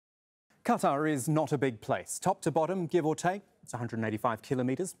Qatar is not a big place. Top to bottom, give or take, it's 185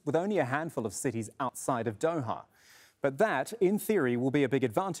 kilometres, with only a handful of cities outside of Doha. But that, in theory, will be a big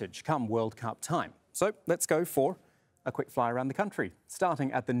advantage come World Cup time. So let's go for a quick fly around the country.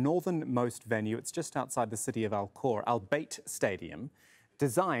 Starting at the northernmost venue, it's just outside the city of Al Khor, Al Bayt Stadium,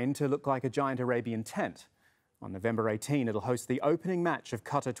 designed to look like a giant Arabian tent. On November 18, it'll host the opening match of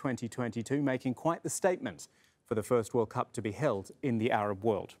Qatar 2022, making quite the statement for the first World Cup to be held in the Arab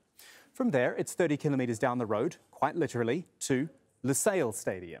world. From there, it's 30 kilometres down the road, quite literally, to Lusail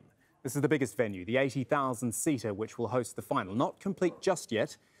Stadium. This is the biggest venue, the 80,000-seater, which will host the final. Not complete just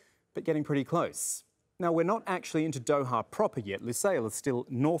yet, but getting pretty close. Now, we're not actually into Doha proper yet. Lusail is still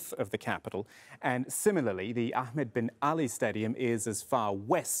north of the capital. And similarly, the Ahmed bin Ali Stadium is as far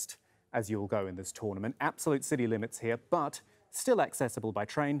west as you'll go in this tournament. Absolute city limits here, but still accessible by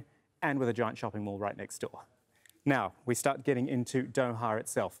train and with a giant shopping mall right next door. Now, we start getting into Doha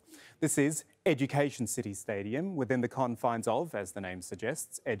itself. This is Education City Stadium within the confines of, as the name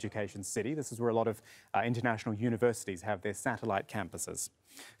suggests, Education City. This is where a lot of international universities have their satellite campuses.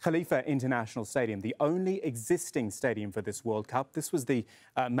 Khalifa International Stadium, the only existing stadium for this World Cup. This was the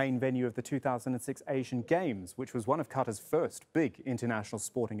main venue of the 2006 Asian Games, which was one of Qatar's first big international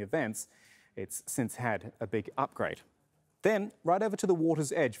sporting events. It's since had a big upgrade. Then, right over to the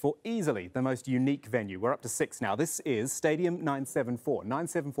water's edge for easily the most unique venue. We're up to 6 now. This is Stadium 974.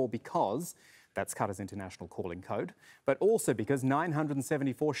 974 because that's Qatar's international calling code, but also because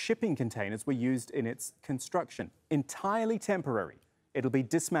 974 shipping containers were used in its construction. Entirely temporary. It'll be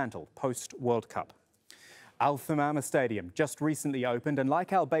dismantled post-World Cup. Al Thamama Stadium just recently opened, and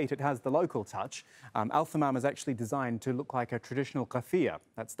like Al Bayt, it has the local touch. Al Thamama is actually designed to look like a traditional kafia.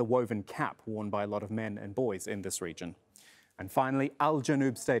 That's the woven cap worn by a lot of men and boys in this region. And finally, Al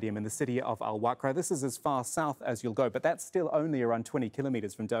Janub Stadium in the city of Al Wakra. This is as far south as you'll go, but that's still only around 20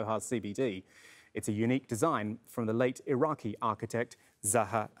 kilometres from Doha's CBD. It's a unique design from the late Iraqi architect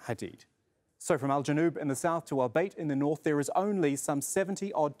Zaha Hadid. So from Al Janub in the south to Al Bayt in the north, there is only some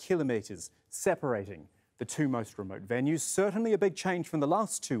 70-odd kilometres separating the two most remote venues. Certainly a big change from the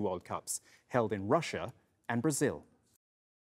last two World Cups held in Russia and Brazil.